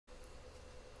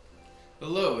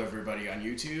Hello everybody on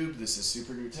YouTube, this is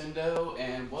Super Nintendo,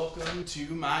 and welcome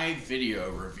to my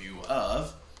video review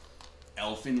of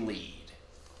Elfen Leid.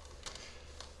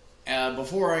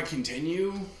 Before I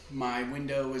continue, my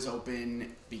window is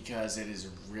open because it is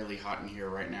really hot in here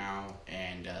right now,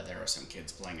 and there are some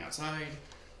kids playing outside,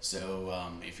 so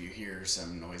if you hear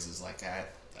some noises like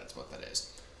that, that's what that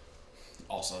is.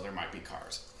 Also, there might be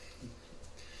cars.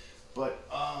 But,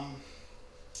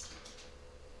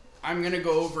 I'm going to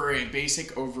go over a basic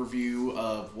overview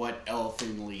of what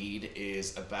Elfen Leid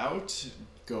is about,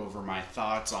 go over my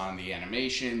thoughts on the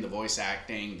animation, the voice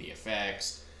acting, the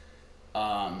effects,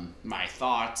 my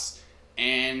thoughts,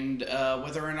 and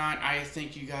whether or not I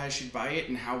think you guys should buy it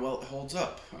and how well it holds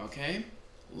up, okay?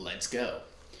 Let's go.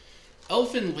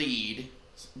 Elfen Leid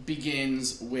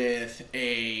begins with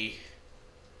a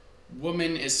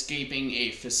woman escaping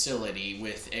a facility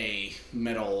with a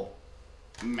metal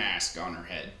mask on her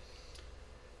head.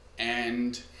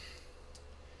 And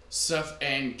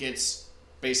gets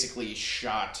basically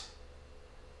shot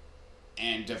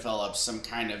and develops some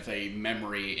kind of a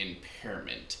memory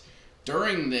impairment.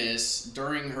 During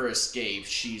her escape,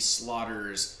 she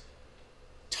slaughters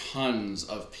tons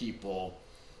of people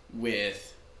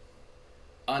with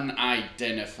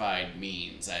unidentified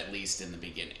means, at least in the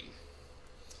beginning.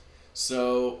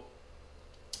 So,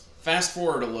 fast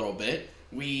forward a little bit,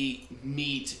 we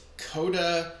meet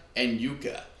Coda and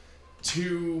Yuka.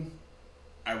 Two,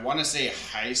 I want to say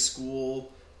high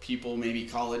school people, maybe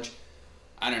college.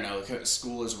 I don't know,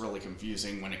 school is really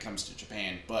confusing when it comes to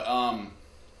Japan. But,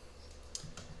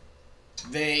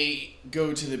 they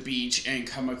go to the beach and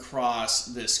come across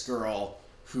this girl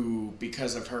who,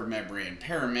 because of her memory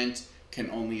impairment,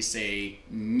 can only say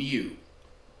Mew,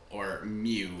 or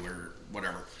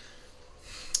whatever.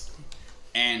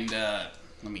 And, let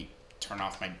me turn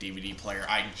off my DVD player.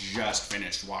 I just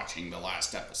finished watching the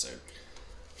last episode.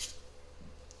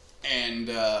 And,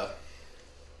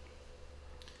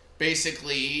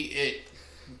 basically,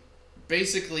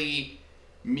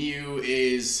 Mew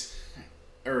is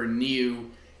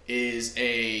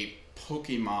a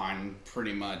Pokemon,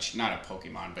 pretty much. Not a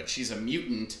Pokemon, but she's a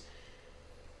mutant,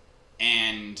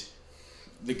 and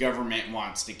the government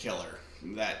wants to kill her.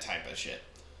 That type of shit.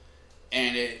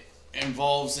 And it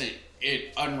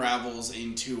unravels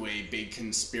into a big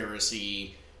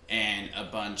conspiracy and a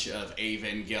bunch of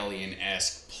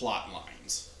Evangelion-esque plot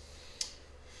lines,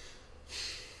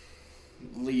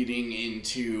 leading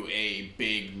into a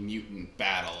big mutant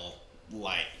battle.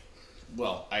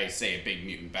 Well, I say a big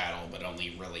mutant battle, but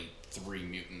only really three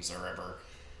mutants are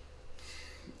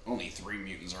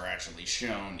actually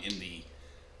shown in the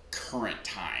current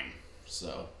time.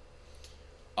 So,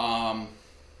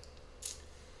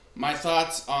 my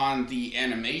thoughts on the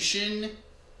animation.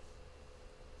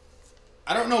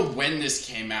 I don't know when this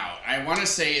came out. I want to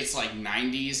say it's like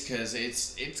 90s because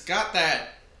it's got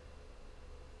that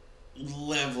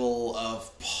level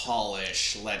of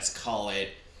polish, let's call it,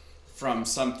 from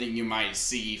something you might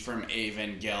see from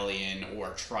Evangelion or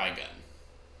Trigun.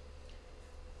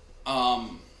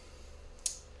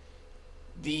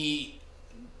 The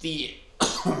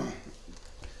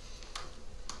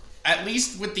at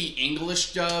least with the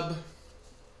English dub,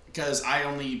 because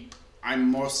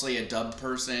I'm mostly a dub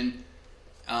person.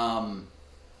 I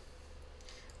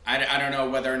don't know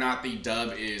whether or not the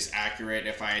dub is accurate.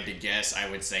 If I had to guess, I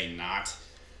would say not.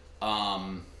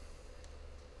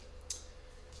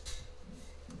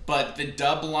 But the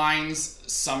dub lines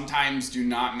sometimes do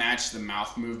not match the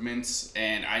mouth movements,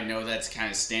 and I know that's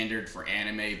kind of standard for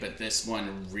anime, but this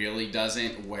one really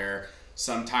doesn't, where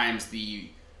sometimes the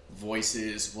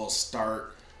voices will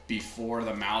start before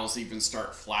the mouths even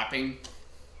start flapping,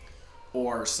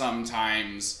 or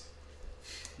sometimes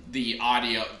the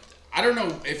audio, I don't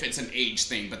know if it's an age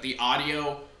thing, but the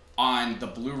audio on the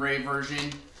Blu-ray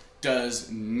version does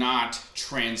not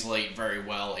translate very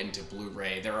well into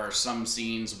Blu-ray. There are some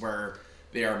scenes where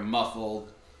they are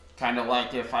muffled, kind of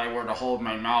like if I were to hold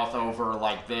my mouth over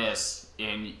like this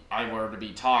and I were to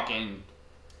be talking,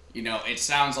 you know, it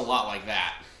sounds a lot like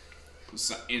that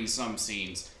in some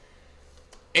scenes.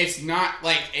 It's not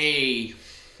like a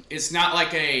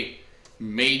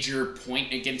major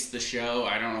point against the show.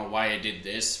 I don't know why I did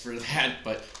this for that,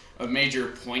 but a major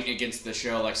point against the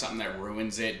show, like something that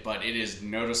ruins it, but it is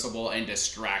noticeable and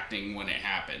distracting when it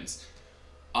happens.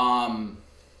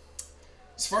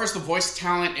 As far as the voice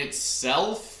talent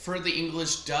itself for the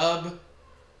English dub,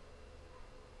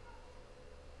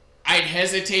 I'd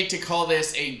hesitate to call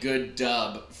this a good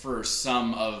dub for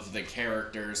some of the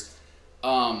characters.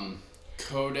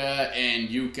 Coda and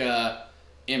Yuka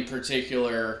in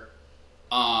particular,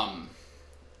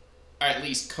 at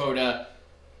least Coda,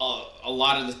 a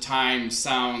lot of the time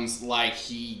sounds like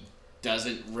he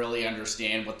doesn't really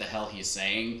understand what the hell he's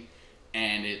saying.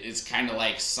 And it's kind of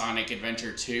like Sonic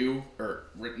Adventure 2, or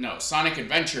no, Sonic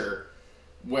Adventure,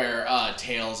 where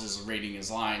Tails is reading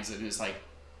his lines and it's like,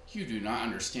 you do not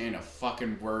understand a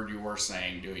fucking word you were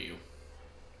saying, do you?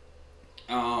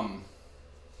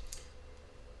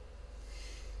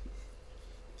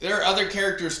 There are other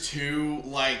characters too,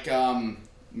 like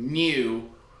Mew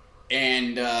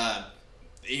and a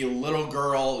little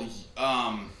girl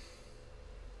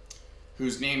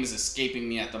whose name is escaping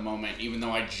me at the moment, even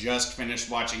though I just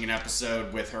finished watching an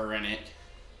episode with her in it.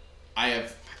 I'm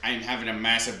having a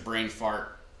massive brain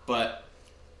fart, but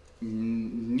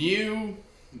Mew,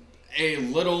 a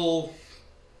little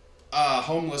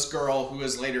homeless girl who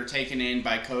is later taken in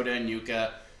by Koda and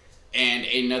Yuka, and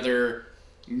another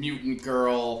mutant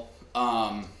girl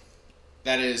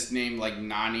that is named like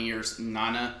Nani or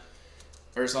Nana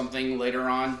or something later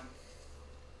on.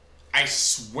 I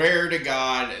swear to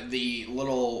God, the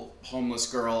little homeless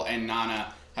girl and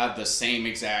Nana have the same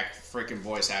exact freaking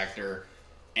voice actor.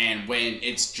 And when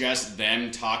it's just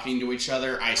them talking to each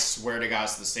other, I swear to God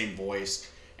it's the same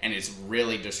voice. And it's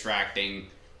really distracting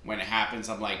when it happens.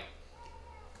 I'm like...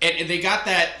 And they got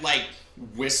that, like,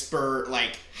 whisper,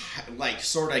 like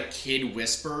sort of kid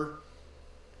whisper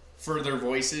for their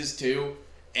voices, too.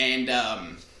 And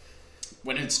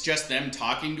when it's just them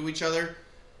talking to each other,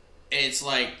 it's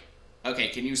like... Okay,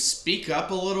 can you speak up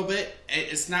a little bit?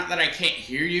 It's not that I can't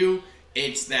hear you.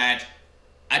 It's that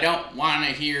I don't want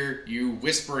to hear you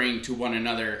whispering to one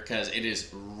another, because it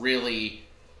is really...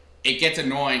 It gets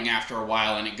annoying after a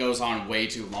while, and it goes on way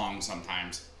too long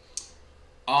sometimes.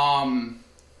 Oh,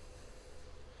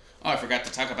 I forgot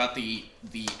to talk about the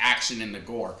action and the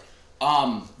gore.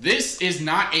 This is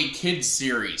not a kid's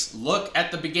series. Look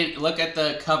at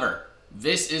the cover.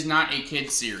 This is not a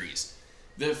kid's series.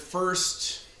 The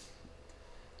first...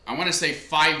 I want to say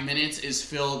 5 minutes is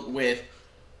filled with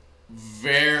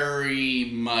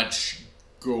very much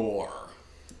gore.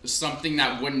 Something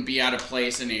that wouldn't be out of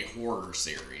place in a horror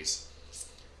series.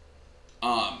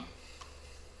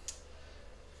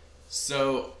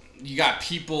 So you got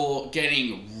people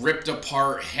getting ripped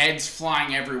apart, heads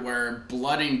flying everywhere,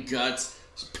 blood and guts,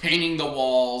 painting the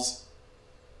walls.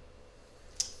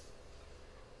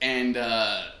 And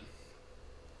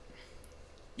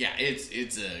yeah,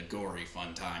 it's a gory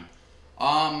fun time.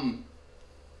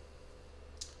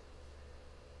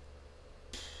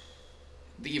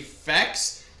 The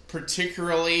effects,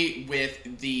 particularly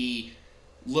with the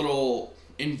little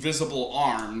invisible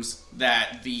arms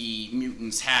that the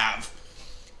mutants have,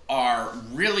 are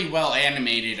really well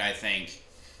animated, I think.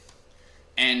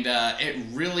 And it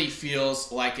really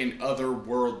feels like an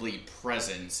otherworldly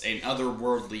presence, an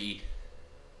otherworldly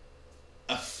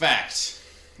effect,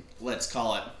 let's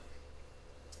call it.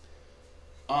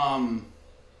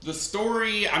 The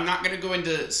story, I'm not going to go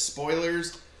into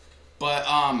spoilers, but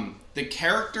the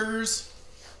characters,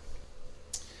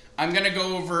 I'm going to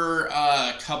go over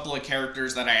a couple of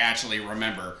characters that I actually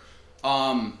remember.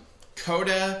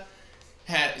 Koda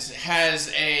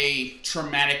has a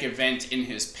traumatic event in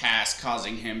his past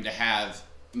causing him to have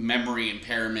memory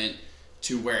impairment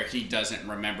to where he doesn't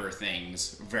remember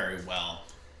things very well.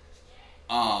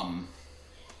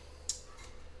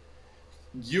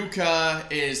 Yuka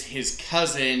is his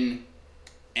cousin,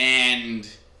 and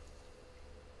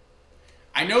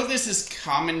I know this is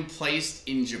commonplace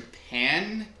in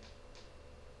Japan,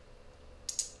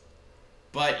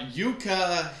 but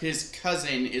Yuka, his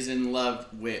cousin, is in love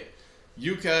with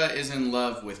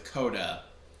Koda,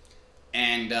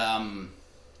 and I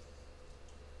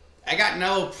got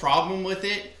no problem with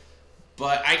it,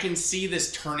 but I can see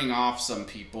this turning off some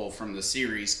people from the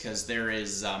series because there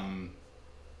is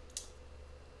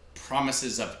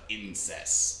promises of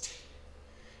incest.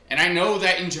 And I know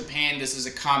that in Japan this is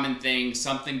a common thing,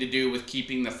 something to do with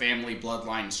keeping the family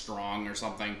bloodline strong or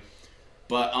something.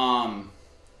 But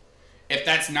if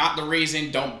that's not the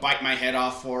reason, don't bite my head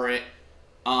off for it.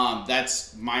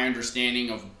 That's my understanding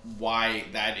of why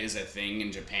that is a thing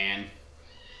in Japan.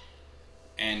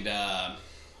 And oh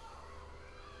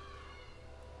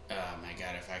my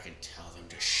God, if I could tell them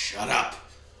to shut up.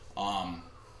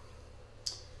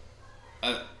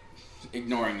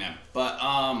 Ignoring them. But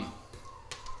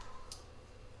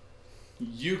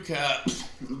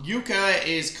Yuka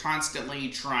is constantly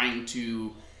trying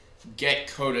to get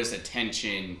Koda's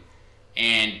attention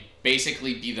and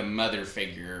basically be the mother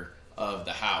figure of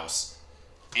the house.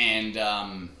 And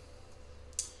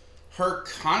her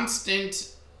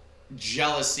constant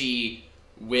jealousy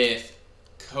with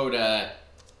Koda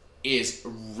is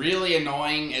really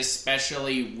annoying,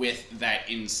 especially with that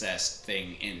incest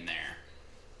thing in there.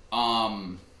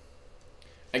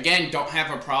 Again, don't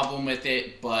have a problem with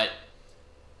it, but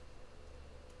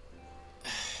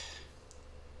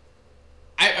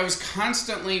I was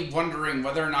constantly wondering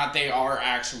whether or not they are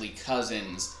actually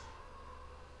cousins,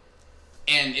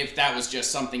 and if that was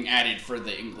just something added for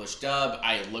the English dub.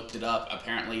 I looked it up.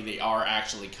 Apparently, they are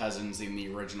actually cousins in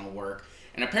the original work,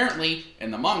 and apparently,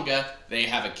 in the manga, they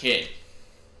have a kid.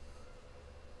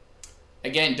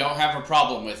 Again, don't have a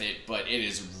problem with it, but it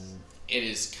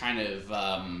is kind of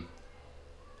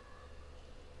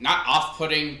not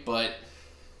off-putting, but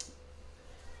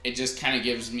it just kind of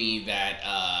gives me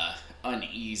that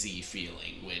uneasy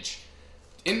feeling, which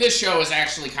in this show is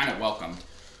actually kind of welcomed.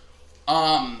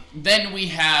 Then we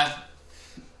have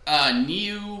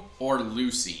Niu or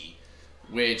Lucy,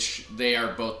 which they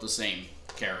are both the same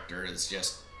character. It's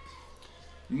just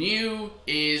Niu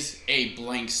is a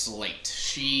blank slate.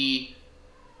 She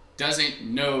doesn't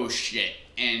know shit,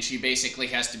 and she basically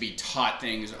has to be taught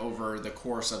things over the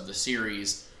course of the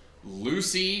series.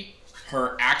 Lucy,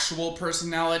 her actual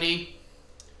personality,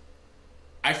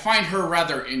 I find her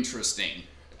rather interesting.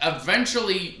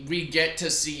 Eventually, we get to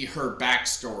see her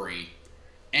backstory,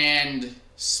 and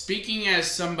speaking as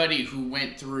somebody who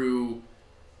went through,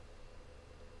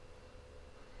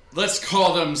 let's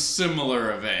call them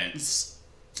similar events,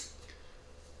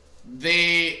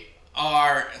 they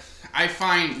are, I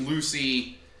find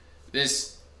Lucy,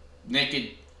 this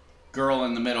naked girl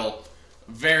in the middle,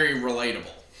 very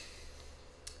relatable.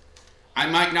 I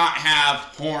might not have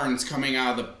horns coming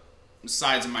out of the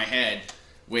sides of my head,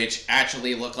 which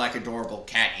actually look like adorable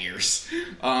cat ears.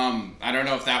 I don't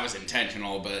know if that was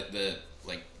intentional, but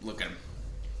look at them.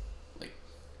 Like,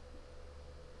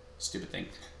 stupid thing.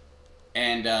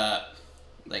 And,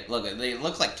 look, they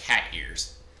look like cat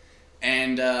ears.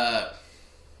 And,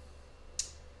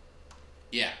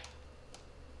 yeah.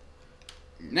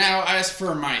 Now, as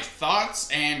for my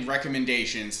thoughts and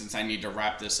recommendations, since I need to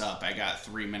wrap this up, I got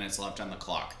 3 minutes left on the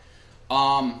clock.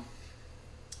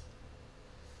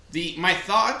 My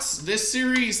thoughts, this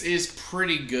series is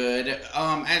pretty good.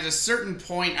 At a certain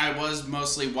point, I was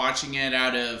mostly watching it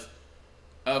out of,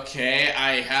 okay,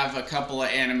 I have a couple of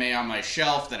anime on my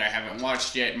shelf that I haven't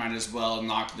watched yet, might as well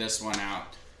knock this one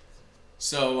out.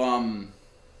 So,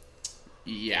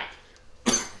 yeah.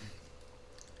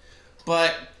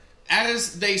 But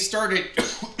as they started,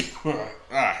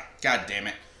 god damn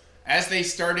it, as they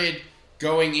started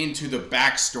going into the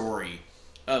backstory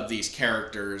of these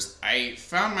characters, I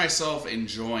found myself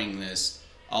enjoying this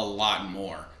a lot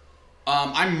more.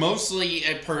 I'm mostly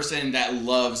a person that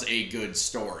loves a good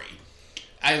story.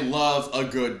 I love a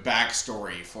good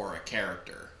backstory for a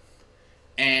character.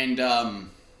 And,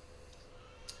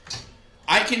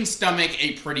 I can stomach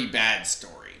a pretty bad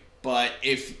story, but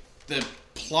if the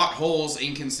plot holes,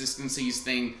 inconsistencies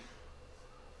thing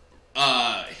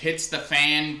hits the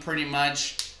fan pretty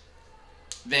much,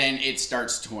 then it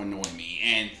starts to annoy me.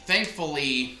 And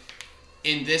thankfully,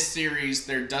 in this series,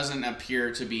 there doesn't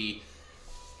appear to be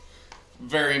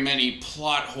very many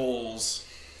plot holes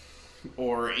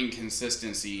or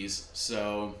inconsistencies,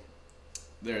 so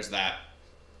there's that.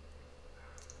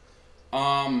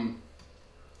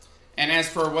 And as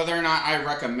for whether or not I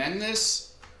recommend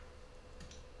this,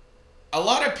 a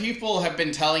lot of people have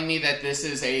been telling me that this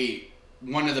is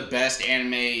one of the best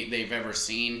anime they've ever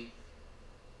seen.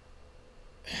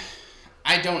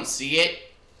 I don't see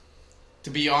it.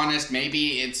 To be honest,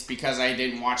 maybe it's because I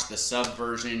didn't watch the sub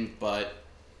version, but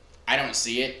I don't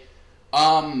see it.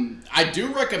 I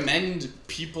do recommend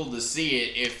people to see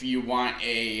it if you want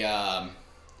a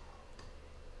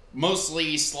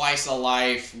mostly slice of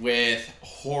life with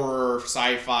horror,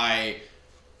 sci-fi,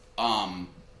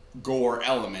 gore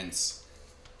elements.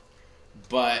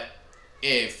 But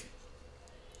if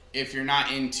you're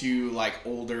not into like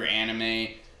older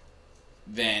anime,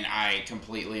 then I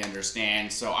completely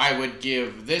understand. So I would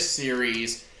give this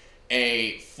series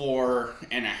a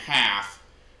 4.5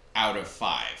 out of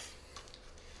 5.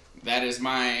 That is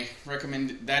my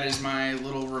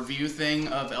little review thing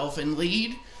of Elfen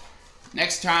Lead.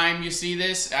 Next time you see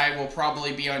this, I will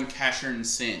probably be on Casshern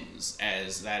Sins,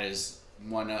 as that is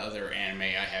one other anime I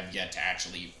have yet to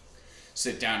actually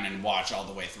sit down and watch all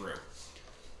the way through.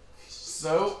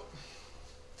 So,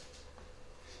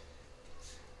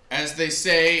 as they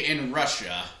say in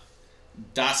Russia,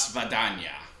 das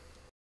Vidanya.